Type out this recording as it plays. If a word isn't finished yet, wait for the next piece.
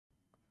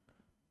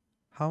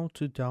How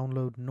to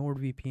download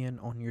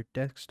NordVPN on your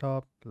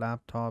desktop,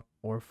 laptop,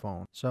 or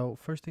phone. So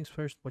first things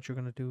first, what you're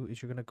going to do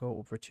is you're going to go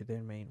over to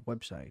their main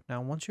website.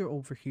 Now, once you're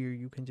over here,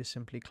 you can just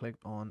simply click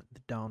on the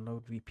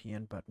download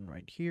VPN button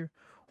right here,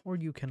 or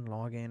you can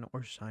log in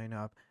or sign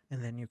up,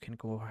 and then you can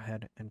go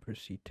ahead and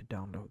proceed to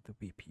download the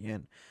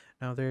VPN.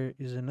 Now, there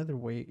is another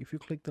way. If you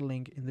click the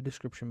link in the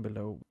description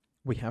below,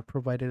 we have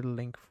provided a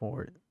link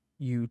for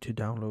you to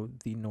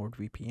download the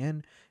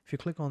NordVPN. If you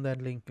click on that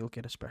link, you'll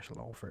get a special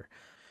offer.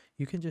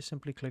 You can just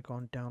simply click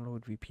on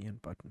download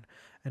VPN button,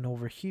 and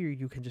over here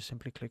you can just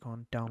simply click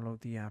on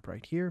download the app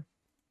right here.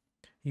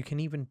 You can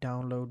even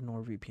download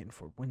NordVPN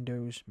for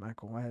Windows,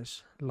 Mac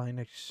OS,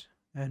 Linux,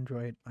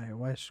 Android,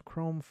 iOS,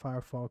 Chrome,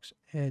 Firefox,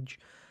 Edge,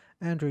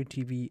 Android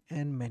TV,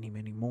 and many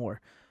more.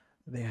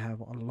 They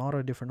have a lot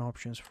of different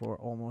options for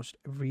almost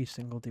every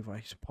single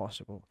device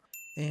possible.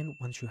 And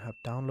once you have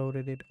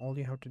downloaded it, all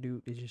you have to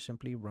do is just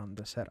simply run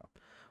the setup.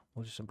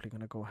 We're just simply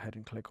going to go ahead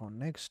and click on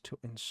next to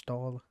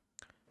install.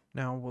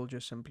 Now we'll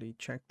just simply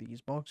check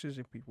these boxes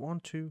if we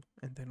want to,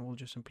 and then we'll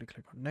just simply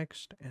click on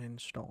next and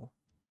install.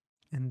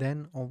 And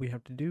then all we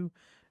have to do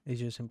is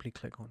just simply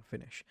click on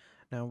finish.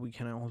 Now we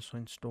can also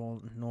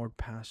install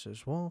NordPass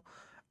as well,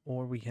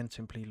 or we can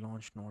simply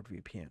launch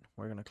NordVPN.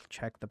 We're going to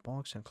check the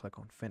box and click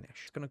on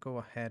finish. It's going to go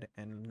ahead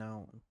and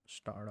now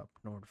start up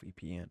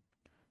NordVPN.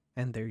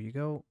 And there you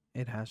go,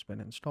 it has been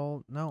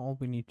installed. Now all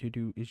we need to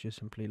do is just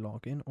simply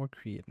log in or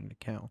create an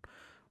account.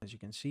 As you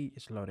can see,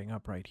 it's loading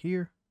up right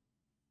here.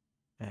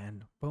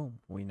 And boom,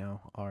 we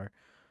now are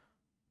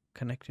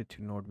connected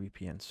to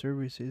NordVPN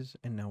services,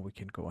 and now we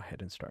can go ahead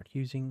and start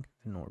using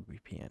the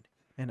NordVPN.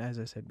 And as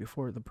I said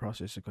before, the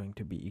process is going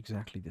to be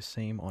exactly the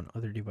same on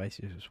other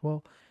devices as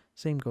well.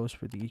 Same goes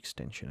for the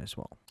extension as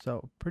well.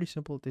 So pretty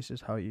simple. This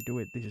is how you do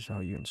it. This is how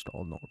you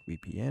install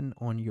NordVPN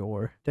on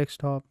your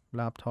desktop,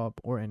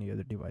 laptop, or any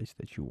other device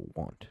that you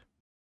want.